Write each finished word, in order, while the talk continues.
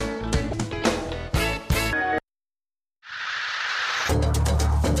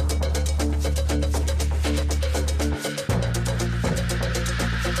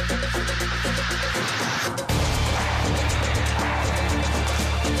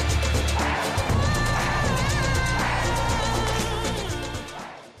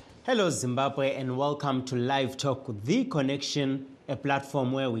Hello Zimbabwe and welcome to Live Talk, The Connection, a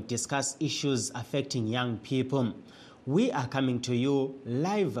platform where we discuss issues affecting young people. We are coming to you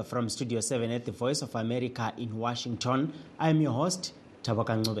live from Studio 7 at the Voice of America in Washington. I'm your host,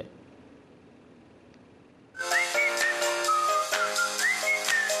 Taboka Ncube.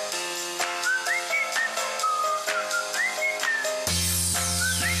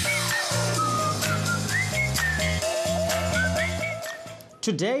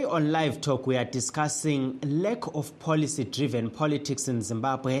 Today on Live Talk, we are discussing lack of policy-driven politics in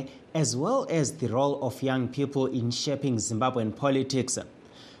Zimbabwe, as well as the role of young people in shaping Zimbabwean politics.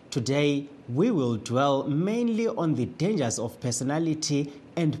 Today, we will dwell mainly on the dangers of personality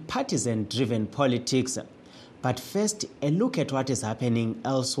and partisan-driven politics. But first, a look at what is happening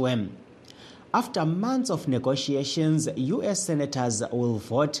elsewhere. After months of negotiations, U.S. senators will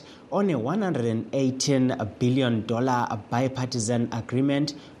vote on a $118 billion bipartisan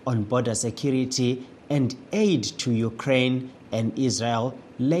agreement on border security and aid to Ukraine and Israel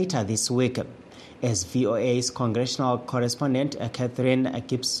later this week. As VOA's congressional correspondent Catherine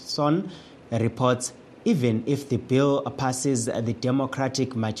Gibson reports, even if the bill passes the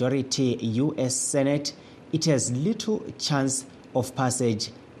Democratic majority U.S. Senate, it has little chance of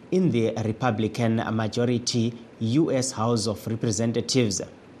passage in the Republican majority U.S. House of Representatives.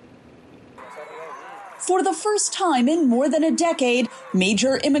 For the first time in more than a decade,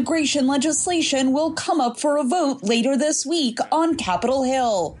 major immigration legislation will come up for a vote later this week on Capitol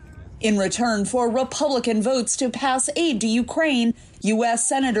Hill. In return for Republican votes to pass aid to Ukraine, U.S.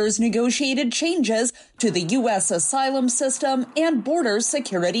 senators negotiated changes to the U.S. asylum system and border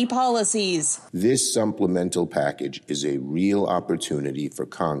security policies. This supplemental package is a real opportunity for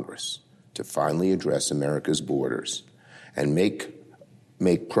Congress to finally address America's borders and make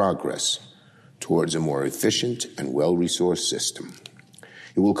progress towards a more efficient and well-resourced system.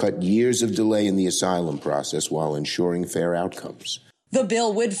 It will cut years of delay in the asylum process while ensuring fair outcomes. The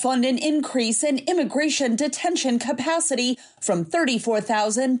bill would fund an increase in immigration detention capacity from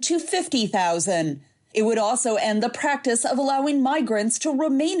 34,000 to 50,000. It would also end the practice of allowing migrants to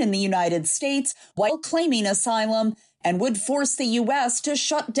remain in the United States while claiming asylum and would force the U.S. to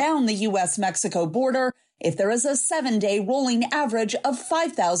shut down the U.S.-Mexico border if there is a 7-day rolling average of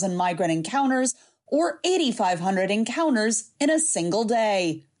 5,000 migrant encounters or 8,500 encounters in a single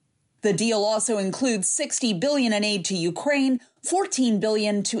day. The deal also includes $60 billion in aid to Ukraine, $14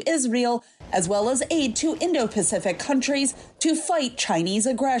 billion to Israel, as well as aid to Indo-Pacific countries to fight Chinese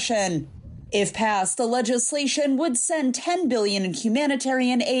aggression. If passed, the legislation would send $10 billion in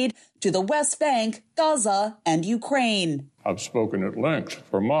humanitarian aid to the West Bank, Gaza, and Ukraine. I've spoken at length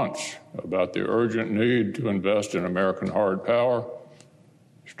for months about the urgent need to invest in American hard power,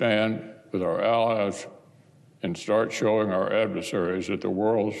 stand with our allies, and start showing our adversaries that the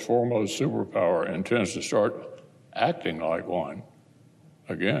world's foremost superpower intends to start acting like one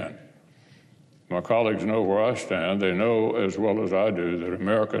again. My colleagues know where I stand. They know as well as I do that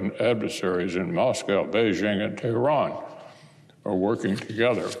American adversaries in Moscow, Beijing, and Tehran are working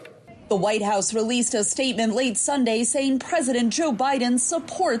together. The White House released a statement late Sunday saying President Joe Biden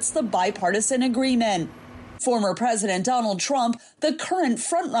supports the bipartisan agreement. Former President Donald Trump, the current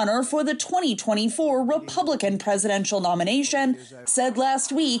frontrunner for the 2024 Republican presidential nomination, said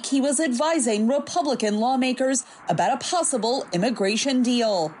last week he was advising Republican lawmakers about a possible immigration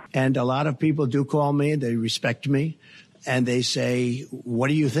deal. And a lot of people do call me, they respect me, and they say, what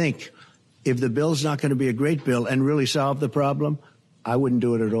do you think? If the bill's not going to be a great bill and really solve the problem, I wouldn't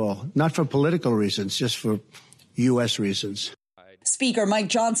do it at all. Not for political reasons, just for U.S. reasons. Speaker Mike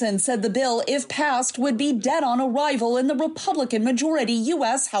Johnson said the bill, if passed, would be dead on arrival in the Republican-majority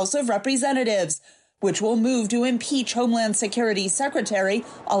U.S. House of Representatives, which will move to impeach Homeland Security Secretary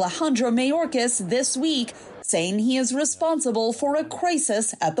Alejandro Mayorkas this week, saying he is responsible for a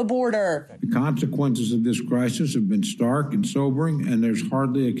crisis at the border. The consequences of this crisis have been stark and sobering, and there's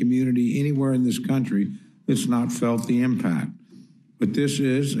hardly a community anywhere in this country that's not felt the impact. But this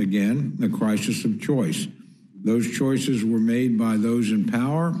is, again, a crisis of choice. Those choices were made by those in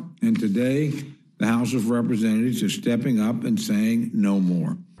power, and today the House of Representatives is stepping up and saying no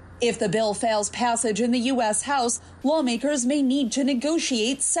more. If the bill fails passage in the U.S. House, lawmakers may need to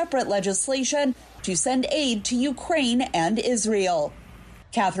negotiate separate legislation to send aid to Ukraine and Israel.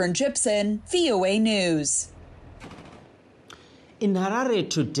 Catherine Gibson, VOA News. In Harare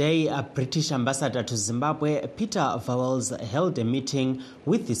today, a British ambassador to Zimbabwe, Peter Vowles, held a meeting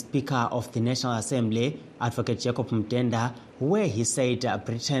with the Speaker of the National Assembly, Advocate Jacob Mtenda, where he said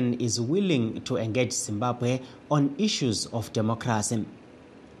Britain is willing to engage Zimbabwe on issues of democracy.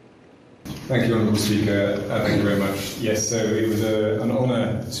 Thank you, Honourable Speaker. Thank you very much. Yes, so it was an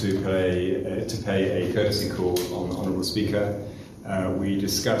honour to pay a courtesy call on Honourable Speaker. We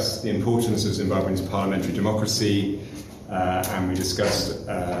discussed the importance of Zimbabwean's parliamentary democracy, and we discussed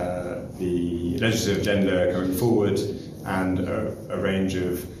the legislative agenda going forward and a range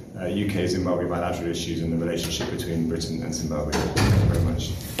of UK-Zimbabwe bilateral issues and the relationship between Britain and Zimbabwe. Thank you very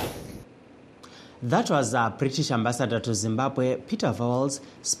much. That was British Ambassador to Zimbabwe, Peter Vowles,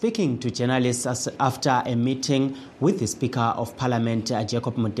 speaking to journalists after a meeting with the Speaker of Parliament,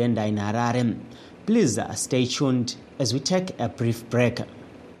 Jacob Mudenda, in Harare. Please stay tuned as we take a brief break.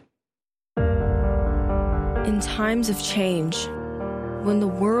 In times of change, when the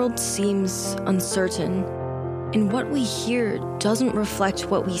world seems uncertain and what we hear doesn't reflect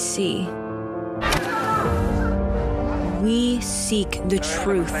what we see, we seek the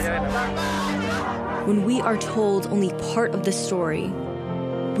truth. When we are told only part of the story,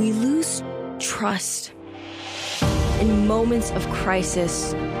 we lose trust. In moments of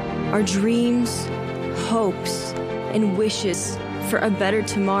crisis, our dreams, hopes, and wishes for a better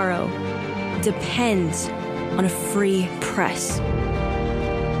tomorrow depend on a free press.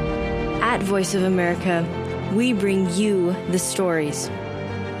 At Voice of America, we bring you the stories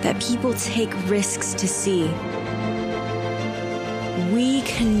that people take risks to see. We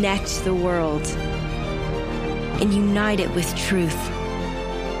connect the world and unite it with truth.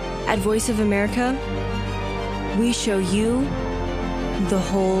 At Voice of America, we show you the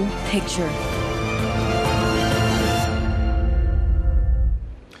whole picture.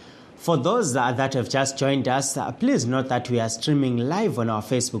 For those that have just joined us, please note that we are streaming live on our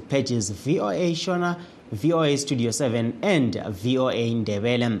Facebook pages, VOA Shona, VOA Studio 7, and VOA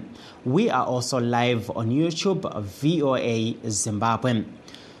Ndebele. We are also live on YouTube, VOA Zimbabwe.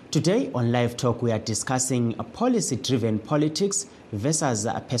 Today on Live Talk, we are discussing policy-driven politics versus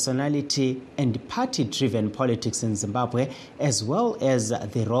personality and party-driven politics in Zimbabwe, as well as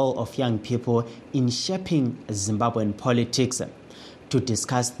the role of young people in shaping Zimbabwean politics. To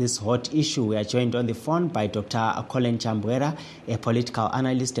discuss this hot issue, we are joined on the phone by Dr. Colin Chambwera, a political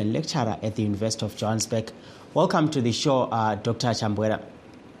analyst and lecturer at the University of Johannesburg. Welcome to the show, Dr. Chambwera.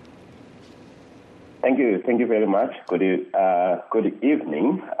 Thank you. Thank you very much. Good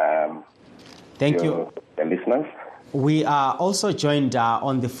evening. Thank you. The listeners. We are also joined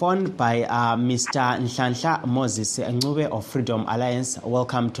on the phone by Mr. Nhlanhla Moses Ncube of Freedom Alliance.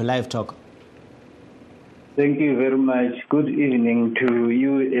 Welcome to Live Talk. Thank you very much. Good evening to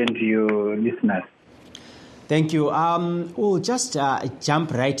you and your listeners. Thank you. We'll just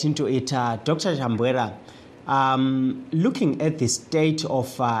jump right into it. Dr. Chambwera, looking at the state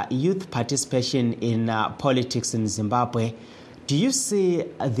of youth participation in politics in Zimbabwe, do you see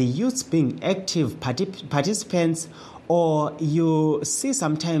the youths being active participants, or you see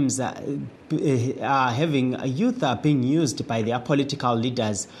sometimes having youth being used by their political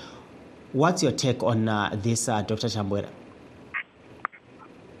leaders? What's your take on this, Dr. Chambwera?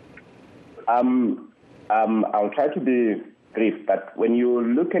 I'll try to be brief, but when you're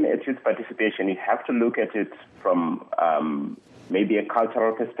looking at youth participation, you have to look at it from maybe a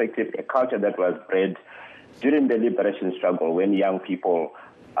cultural perspective, a culture that was bred during the liberation struggle when young people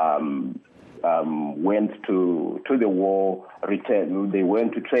went to the war, returned, they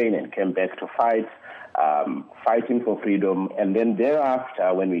went to train and came back to fight, fighting for freedom. And then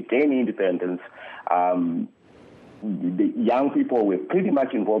thereafter, when we gained independence, the young people were pretty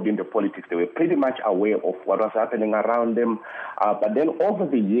much involved in the politics. They were pretty much aware of what was happening around them. But then over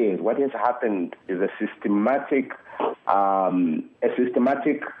the years, what has happened is a systematic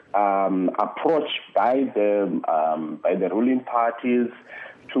approach by the ruling parties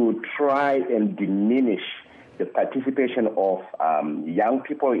to try and diminish the participation of young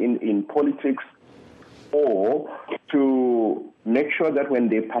people in politics, or to make sure that when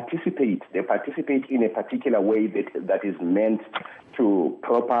they participate in a particular way that is meant to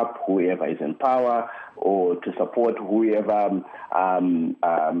prop up whoever is in power or to support whoever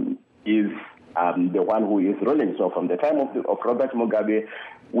is the one who is ruling. So from the time of Robert Mugabe,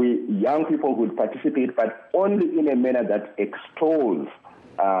 young people would participate, but only in a manner that extols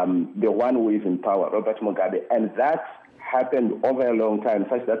the one who is in power, Robert Mugabe, and that happened over a long time,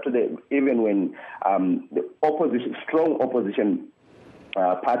 such that today, even when the strong opposition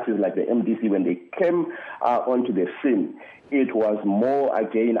parties like the MDC, when they came onto the scene, it was more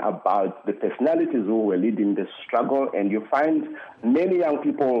again about the personalities who were leading the struggle, and you find many young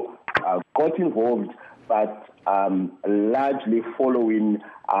people got involved, but largely following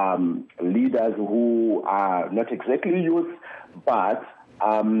leaders who are not exactly youth, but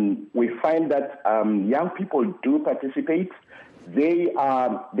we find that young people do participate. they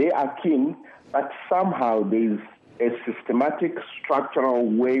are keen, but somehow there's a systematic, structural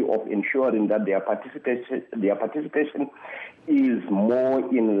way of ensuring that their participation is more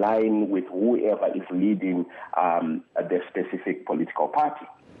in line with whoever is leading the specific political party.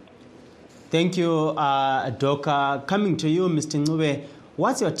 Thank you, Doka. Coming to you, Mr. Ncube,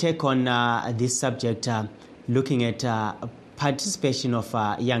 what's your take on this subject, looking at participation of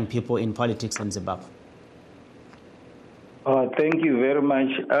young people in politics in Zimbabwe? Thank you very much.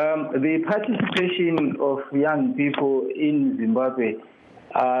 The participation of young people in Zimbabwe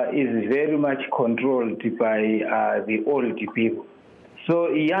is very much controlled by the old people. So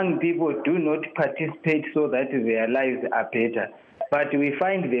young people do not participate so that their lives are better, but we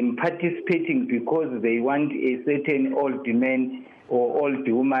find them participating because they want a certain old man or old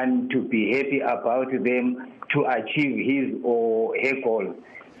woman to be happy about them to achieve his or her goal.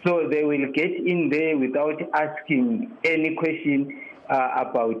 So they will get in there without asking any question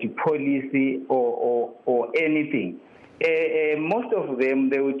about policy or anything. Most of them,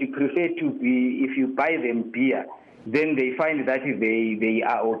 they would prefer to be, if you buy them beer, then they find that they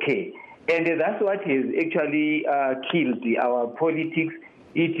are okay. And that's what has actually killed our politics.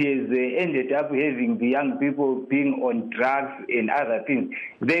 It has ended up having the young people being on drugs and other things.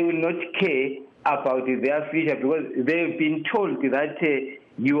 They will not care about their future because they've been told that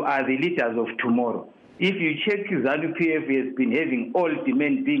you are the leaders of tomorrow. If you check, ZANU-PF has been having old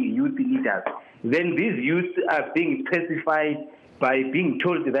men being youth leaders. Then these youths are being specified by being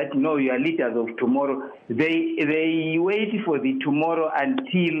told that, no, you are leaders of tomorrow. They wait for the tomorrow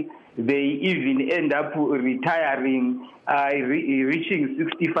until they even end up retiring, reaching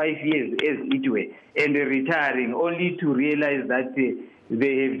 65 years as it were, and retiring only to realize that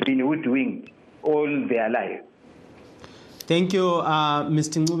they have been hoodwinked all their life. Thank you,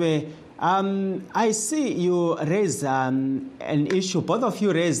 Mr. Ncube. I see you raise an issue. Both of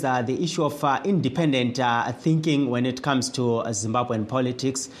you raised the issue of independent thinking when it comes to Zimbabwean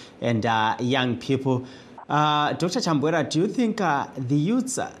politics and young people. Dr. Chambwera, do you think the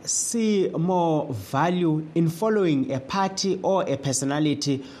youths see more value in following a party or a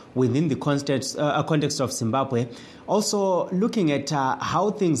personality within the context of Zimbabwe? Also, looking at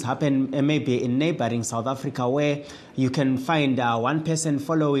how things happen maybe in neighboring South Africa, where you can find one person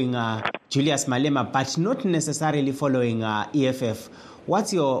following Julius Malema, but not necessarily following EFF.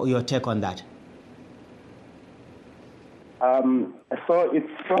 What's your take on that? So it's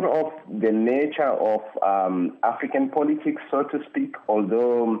sort of the nature of African politics, so to speak,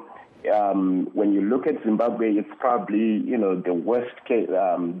 although when you look at Zimbabwe, it's probably, the worst case,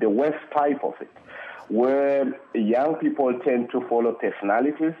 the worst type of it, where young people tend to follow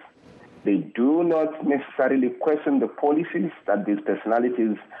personalities. They do not necessarily question the policies that these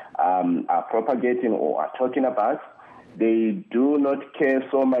personalities are propagating or are talking about. They do not care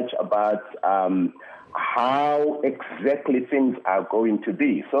so much about how exactly things are going to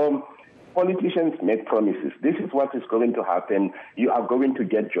be. So politicians make promises. This is what is going to happen. You are going to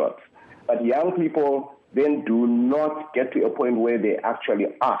get jobs. But young people then do not get to a point where they actually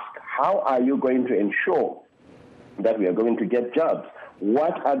ask, how are you going to ensure that we are going to get jobs?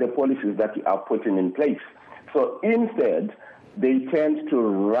 What are the policies that you are putting in place? So instead, they tend to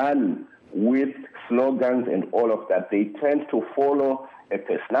run with slogans and all of that. They tend to follow a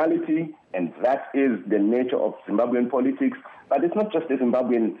personality, and that is the nature of Zimbabwean politics. But it's not just a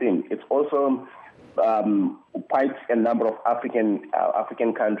Zimbabwean thing. It's also quite a number of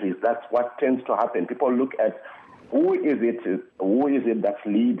African countries. That's what tends to happen. People look at who is it that's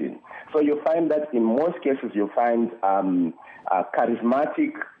leading. So you find that in most cases you find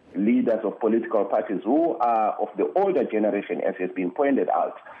charismatic leaders of political parties who are of the older generation, as has been pointed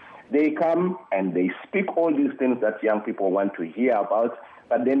out. They come and they speak all these things that young people want to hear about,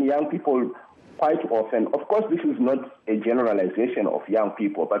 but then young people quite often, of course this is not a generalization of young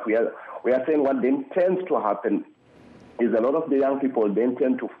people, but we are saying what then tends to happen is a lot of the young people then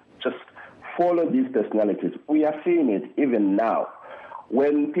tend to just follow these personalities. We are seeing it even now.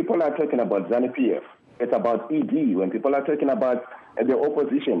 When people are talking about ZANU-PF, it's about ED. When people are talking about the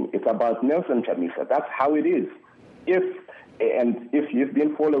opposition, it's about Nelson Chamisa. That's how it is. If you've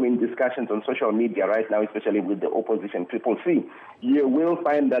been following discussions on social media right now, especially with the opposition, Triple C, you will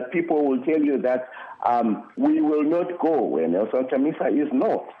find that people will tell you that we will not go where Nelson Chamisa is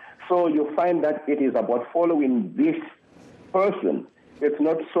not. So you find that it is about following this person. It's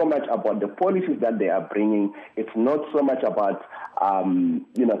not so much about the policies that they are bringing. It's not so much about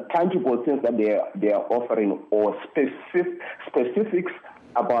tangible things that they are offering or specifics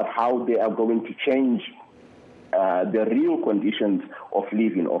about how they are going to change the real conditions of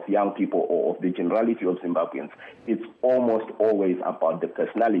living of young people or of the generality of Zimbabweans, it's almost always about the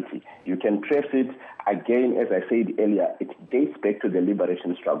personality. You can trace it, again, as I said earlier, it dates back to the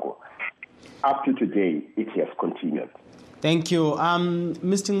liberation struggle. Up to today, it has continued. Thank you.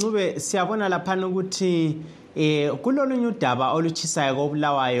 Mr. Ncube, siyabona laphana ukuthi kulolunye udaba olutshisayo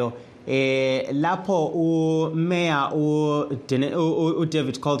koBulawayo lapho uMayor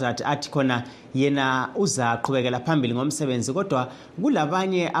uDavid Coltart athi khona yena uza qhubekela phambili ngomsebenzi kodwa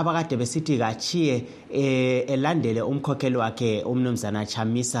kulabanye abakade besithi kachiye elandele umkhokheli wakhe umnumzana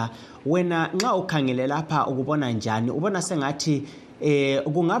Chamisa. Wena nxa ukhangele lapha ukubona njani? Ubona sengathi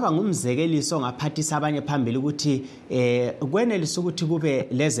kungaba ngumzekeliso ngaphathisa abanye phambili ukuthi kwenelisa ukuthi kube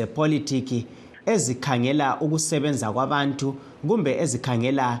leze politiki ezikhangela ukusebenza kwabantu kumbe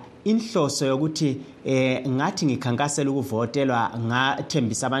ezikhangela inhloso yokuthi ngathi ngikhankasela ukuvotelwa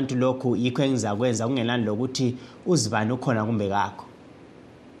ngathembisa abantu lokhu yikho engizakwenza kungelani lokuthi uzibani ukhona kumbe kakho?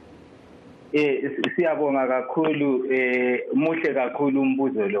 Siyabonga kakhulu, muhle kakhulu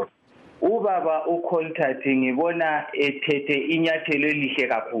umbuzo lo. Ubaba uColtart ngibona ethethe inyathelo elihle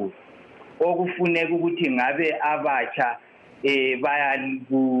kakhulu okufuneka ukuthi ngabe abatsha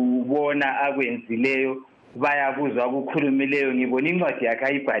bayakubona akwenzileyo, bayakuzwa ukukhulumileyo. Ngibona incwadi yakhe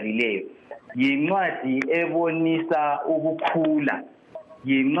ayibhalileyo, yincwadi ebonisa ukukhula,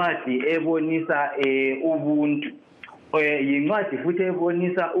 yincwadi ebonisa ubuntu, yincwadi futhi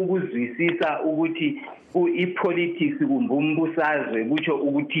ebonisa ukuzwisisa ukuthi ipolitics kumbe umbusazwe kutsho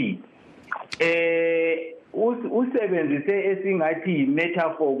ukuthi usebenzise esingathi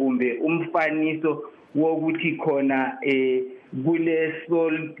metaphor kumbe umfaniso wokuthi khona kule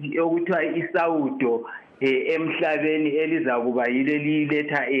salt okuthiwa isawudo emhlabeni elizakuba yileli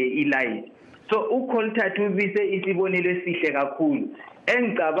letha ilight. So uColtart ubise isibonelo esihle kakhulu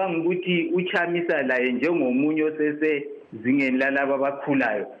engicabanga ukuthi uChamisa laye njengomunye osesezingeni lalabo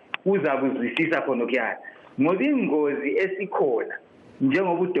abakhulayo uzakuzwisisa khona kuyana, ngoba ingozi esikhona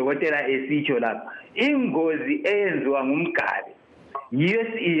njengoba udokotela esitsho lapha, ingozi eyenziwa ngumgabe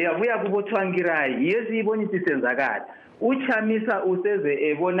yiyo iyabuya kubothwangirayi, yiyo siyibona ukuthi senzakala. uChamisa useze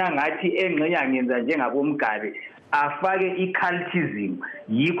ebona ngathi engxenya ngenza njengabomgabe afake icultism,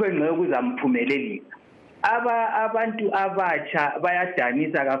 yikho engxenye kuzamphumelelisa. Abantu abatsha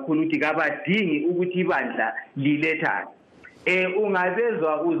bayadanisa kakhulu ukuthi kabadingi ukuthi ibandla lilethane.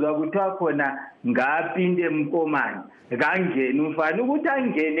 Ungabezwa uzwa kuthiwa khona ngapinde emkomani kangena umfana ukuthi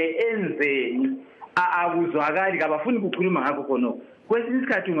angene enzeni akuzwakali, kabafuni ukukhuluma ngakho khona. Kwesinye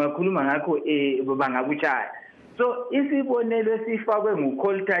isikhathi ungakhuluma ngakho bangakuchaya. So isibonelo esifakwe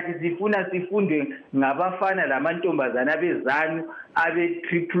nguColtart sifuna sifunde ngabafana lamantombazana bezanu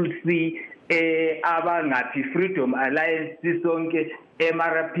abe-CCC abangaphi Freedom Alliance sisonke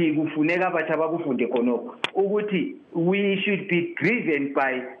MRP kufuneka abatsha bakufunde khonokho ukuthi we should be driven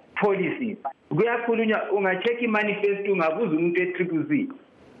by policies. Kuyakhulunywa unga-check imanifesto ungabuza umuntu e-CCC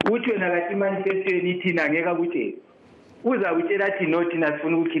uthi wena kathi imanifestweni ithina ngeke akutshela, uza kutshela athi no thina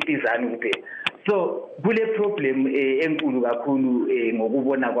sifuna ukukhipha izanu kuphela. So kule problem enkulu kakhulu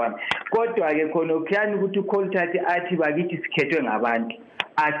ngokubona kwami. Kodwa-ke khona ukhiyani ukuthi uColtart athi bakithi sikhethwe ngabantu,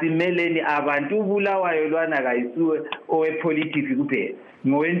 asimeleni abantu. uBulawayo lwana kayisuwe owepolitics kuphela,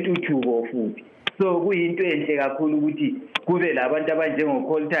 ngowentuthuko futhi. So kuyinto enhle kakhulu ukuthi kube labantu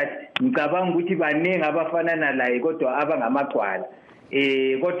abanjengoColtart. Ngicabanga ukuthi baningi abafanana laye kodwa abangamagwala.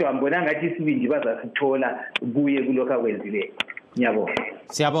 Kodwa ngibona ngathi isibindi bazasithola kuye kulokho akwenzileyo. Ngiyabonga.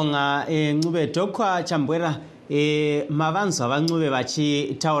 Siyabonga Ncube. Dr. Chambwera, mavanzwa vaNcube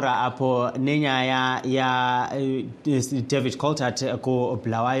vachitaura apo nenyaya ya David Coltart ku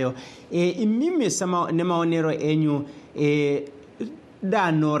Bulawayo, imimi nemaonero enyu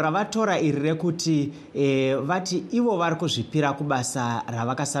danho ravatora iri rekuti vati ivo vari kuzvipira kubasa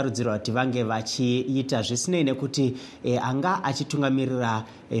ravakasarudzirwa kuti vange vachiita zvisinei nekuti anga achitungamirira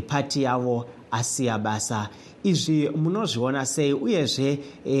pati yavo asiya basa. Izvi munozviona sei, uyezve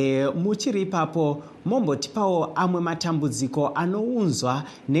muchiri ipapo mombotipawo amwe matambudziko anounzwa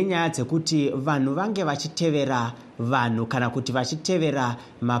nenyaya dzekuti vanhu vange vachitevera vanhu kana kuti vachitevera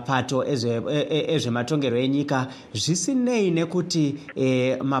mapato ezvematongerwo enyika zvisinei nekuti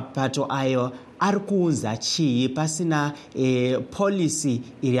mapato ayo ari kuunza chii, pasina polisi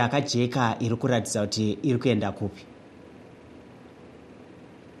iri yakajeka iri kuratidza kuti iri kuenda kupi?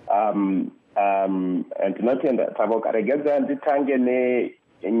 Ndinotenda Tavoka, regedza nditange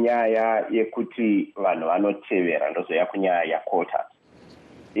nenyaya yekuti vanhu vanotevera ndozoya kunyaya yaColtart.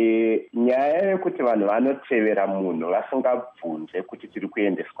 Nyaya yekuti vanhu vanotevera munhu vasingabvunze kuti tiri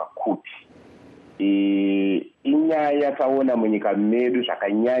kuendeswa kupi inyaya yataona munyika medu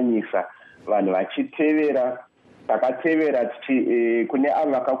zvakanyanyisa, vanhu vachitevera takatevera kune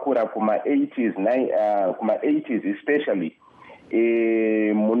avo vakakura kuma-80s especially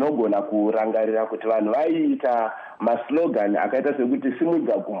munogona kurangarira kuti vanhu vaiita maslogan akaita sekuti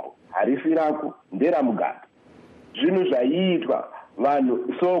simudza gumbo harisi rako nderamugabe. Zvinhu zvaiitwa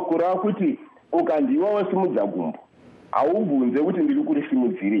vanhu, so kureva kuti ukandiwawo simudza gumbo haubvunze kuti ndiri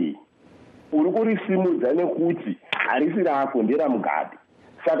kurisimudzirei, uri kurisimudza nekuti harisi rako nderamugabe.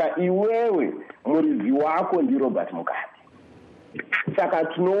 Saka iwewe muridzi wako ndiRobert Mugabe. Saka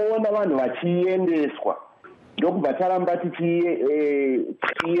tinoona vanhu vachiendeswa, ndokubva taramba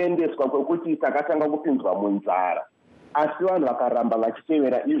tichiendeswa kwekuti takatanga kupinzwa munzara. Asi vanhu vakaramba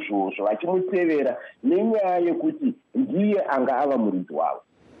vachitevera izvozvo, vachimutevera nenyaya yekuti ndiye anga ava muridzi wavo.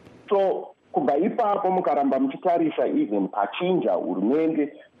 So kubva ipapo mukaramba muchitarisa even pachinja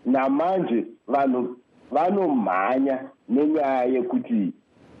hurumende, namanje vanhu vanomhanya nenyaya yekuti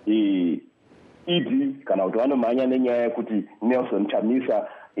idi kana kuti vanomhanya nenyaya yekuti Nelson Chamisa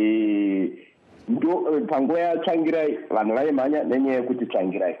panguva yaTsvangirai vanhu vaimhanya nenyaya yekuti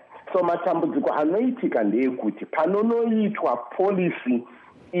Tsvangirai. So matambudziko anoitika ndeyekuti panonoitwa policy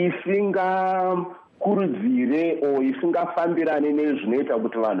isingakurudzire o isingafambirane nezvinoita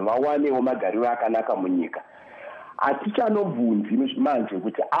kuti vanhu vawanewo magariro akanaka munyika, hatichanobvunzi manje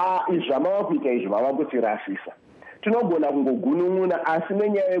kuti izvi zvamava kuita izvi vava kutirasisa. Tinogona kungogunun'una, asi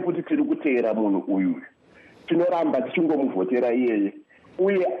nenyaya yekuti tiri kuteera munhu uyu tinoramba tichingomuvhotera iyeye,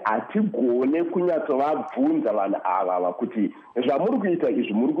 uye hatigone kunyatsovabvunza vanhu ava kuti zvamuri kuita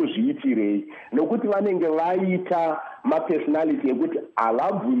izvi muri kuzviitirei, nokuti vanenge vaita mapersonality ekuti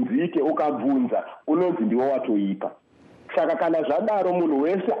havabvunzike, ukabvunza unonzi ndiwo watoipa. Saka kana zvadaro munhu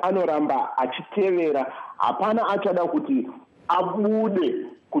wese anoramba achitevera, hapana achada kuti abude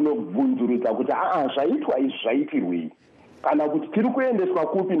kunobvunzurudza kuti zvaitwa izvi zvaitirwei, kana kuti tiri kuendeswa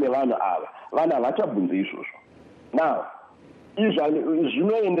kupi nevanhu ava. Vanhu havachabvunze izvozvo. Now izvi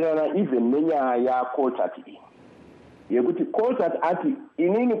zvinoenderana even nenyaya yaCotat iyi yekuti Cotat ati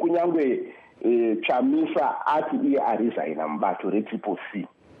inini kunyangwe Chamisa ati iye arizaina mubato reTriple C,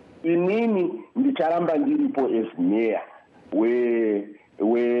 inini ndicharamba ndiripo as mayor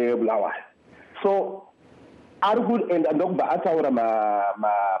weBulawayo. So ari kuenda ndokubva ataura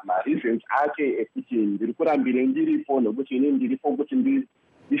ma-reasons ake ekuti ndiri kurambire ndiripo, nokuti inini ndiripo kuti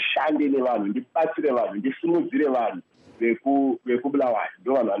ndishande nevanhu, ndibatsire vanhu, ndisimudzire vanhu vekuBulawayo,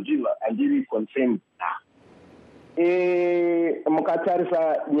 ndo vanhu andiri concerned na.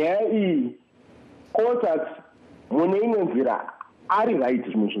 Mukatarisa nyaya iyi, Cotat mune imwe nzira ari right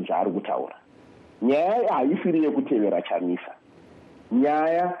zvimwe zvinhu zvaari kutaura. Nyaya haisiri yekutevera Chamisa,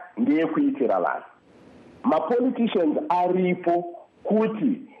 nyaya ndeyekuitira vanhu. Mapoliticians aripo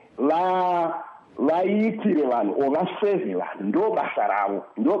kuti vaitire vanhu o vaseve vanhu, ndo basa ravo,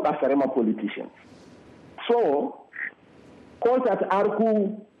 ndo basa remapoliticians. So Cotat ari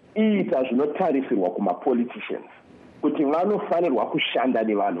kuita zvinotarisirwa kumapoliticians kuti vanofanirwa kushanda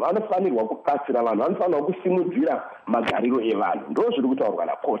nevanhu, vanofanirwa kubatsira vanhu, vanofanirwa kusimudzira magariro evanhu, ndo zviri kutaurwa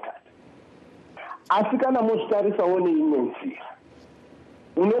naCotat. Asi kana muzvitarisawo neimwe nzira,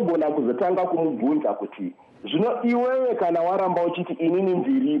 unogona kuzotanga kumubvunza kuti zvino iwewe kana waramba uchiti inini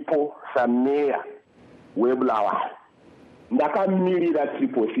ndiripo sameya weBulawayo, ndakamirira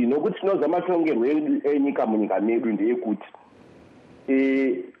Triple C, nokuti tinoziva matongerwo enyika munyika medu ndeyekuti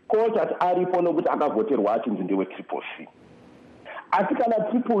Cotat aripo nokuti akavhoterwa achinzi ndewe Triple C. Asi kana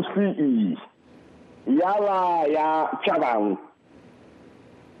Triple C iyi yava yachavamwe,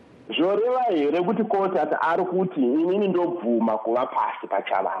 zvoreva here kuti Cotat ari kuti inini ndobvuma kuva pasi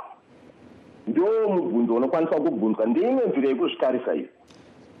pachavamwe? Ndo mubvunzo unokwanisa kubvunzwa. Ndimwe nzira yekuzvitarisa iyo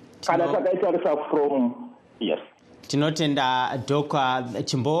kana takaitarisa from yes. Tinotenda Dr.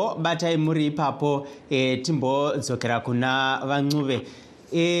 Chimbobatai muri ipapo, timbodzokera kuna vaNcuve.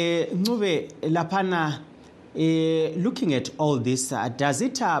 Ncuve lapana, looking at all this, does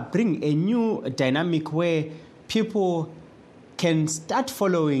it bring a new dynamic where people can start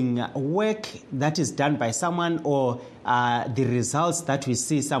following work that is done by someone, or the results that we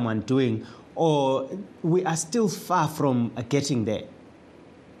see someone doing, or we are still far from getting there?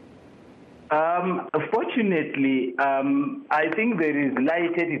 Fortunately, I think there is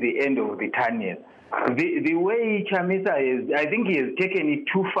light at the end of the tunnel. The way Chamisa is, I think he has taken it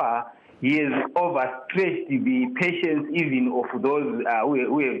too far. He has overstretched the patience even of those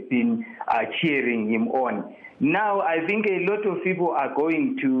who have been cheering him on. Now, I think a lot of people are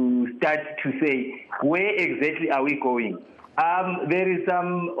going to start to say, where exactly are we going? There is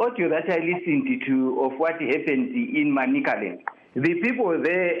some audio that I listened to of what happened in Manicaland. The people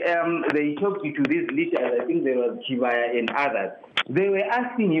there, they talked to these leaders, I think there was Chivaya and others. They were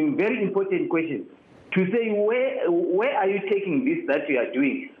asking him very important questions. to say, where are you taking this that you are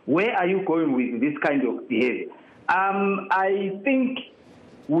doing? Where are you going with this kind of behavior? I think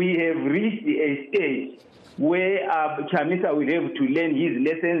we have reached a stage where Chamisa will have to learn his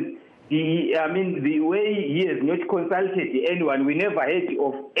lessons. The way he has not consulted anyone, we never heard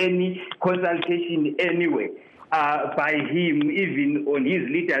of any consultation anyway by him, even on his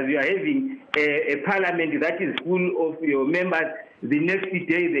leaders. You are having a parliament that is full of your members. The next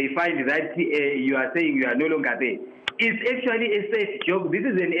day they find that you are saying you are no longer there. It's actually a safe job. This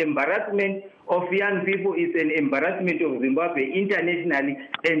is an embarrassment of young people. It's an embarrassment of Zimbabwe internationally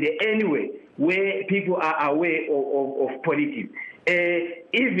and anyway where people are aware of politics.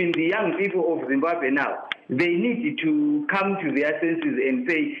 Even the young people of Zimbabwe now, they need to come to their senses and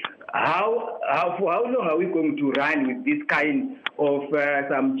say, for how long are we going to run with this kind of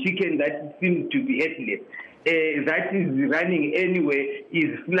some chicken that seems to be headless, that is running anyway,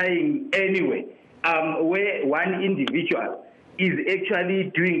 is flying anyway, where one individual is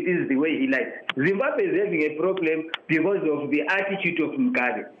actually doing things the way he likes. Zimbabwe is having a problem because of the attitude of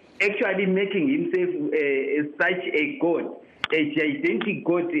Mugabe, actually making himself such a god, a gigantic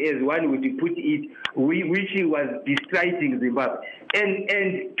god, as one would put it, which he was bestriding Zimbabwe.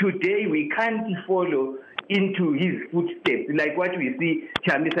 And today we can't follow into his footsteps, like what we see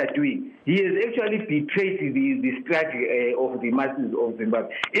Chamisa doing. He has actually betrayed the strategy of the masses of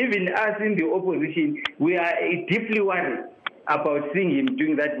Zimbabwe. Even us in the opposition, we are deeply worried about seeing him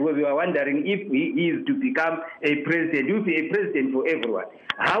doing that, because we are wondering if he is to become a president. He will be a president for everyone.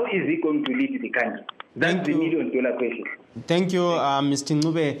 How is he going to lead the country? That's the million-dollar question. Thank you, Mr.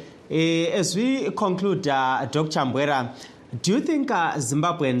 Ncube. As we conclude, Dr. Mbwera, do you think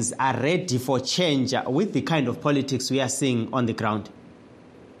Zimbabweans are ready for change with the kind of politics we are seeing on the ground?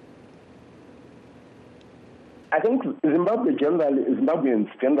 I think Zimbabweans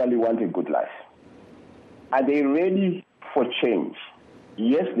generally want a good life. Are they ready for change?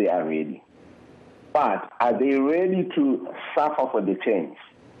 Yes, they are ready. But are they ready to suffer for the change?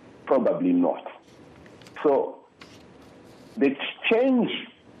 Probably not. So the change,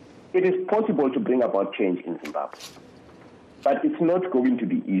 it is possible to bring about change in Zimbabwe, but it's not going to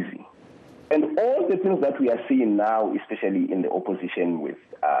be easy. And all the things that we are seeing now, especially in the opposition with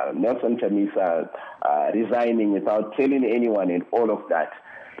Nelson Chamisa resigning without telling anyone and all of that,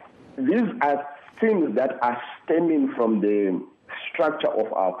 these are things that are stemming from the structure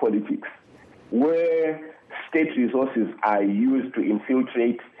of our politics, where state resources are used to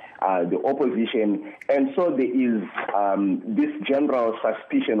infiltrate the opposition, and so there is this general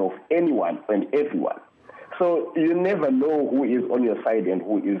suspicion of anyone and everyone. So you never know who is on your side and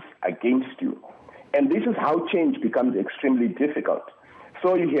who is against you. And this is how change becomes extremely difficult.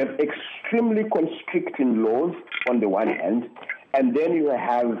 So you have extremely constricting laws on the one hand, and then you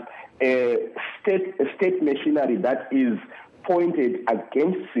have a state machinery that is pointed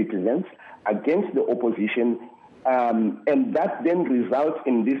against citizens, against the opposition, and that then results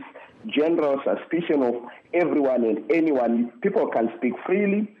in this general suspicion of everyone and anyone. People can speak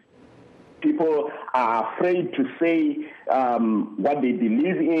freely. People are afraid to say what they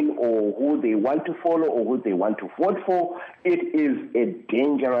believe in or who they want to follow or who they want to vote for. It is a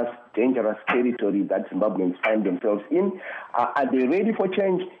dangerous, dangerous territory that Zimbabweans find themselves in. Are they ready for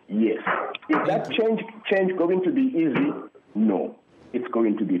change? Yes. Is that change going to be easy? No. It's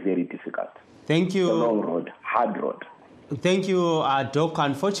going to be very difficult. Thank you. It's a long road, hard road. Thank you, Doc.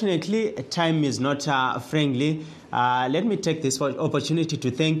 Unfortunately, time is not friendly. Let me take this opportunity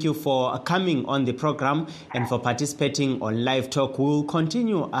to thank you for coming on the program and for participating on Live Talk. We'll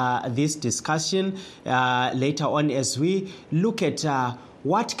continue this discussion later on as we look at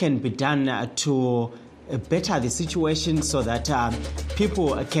what can be done to better the situation so that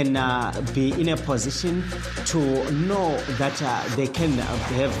people can be in a position to know that they can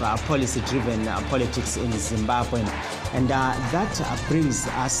have policy-driven politics in Zimbabwe. And that brings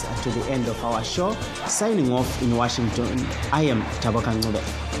us to the end of our show. Signing off in Washington, I am Taboka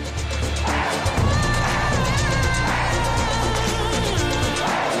Ncube.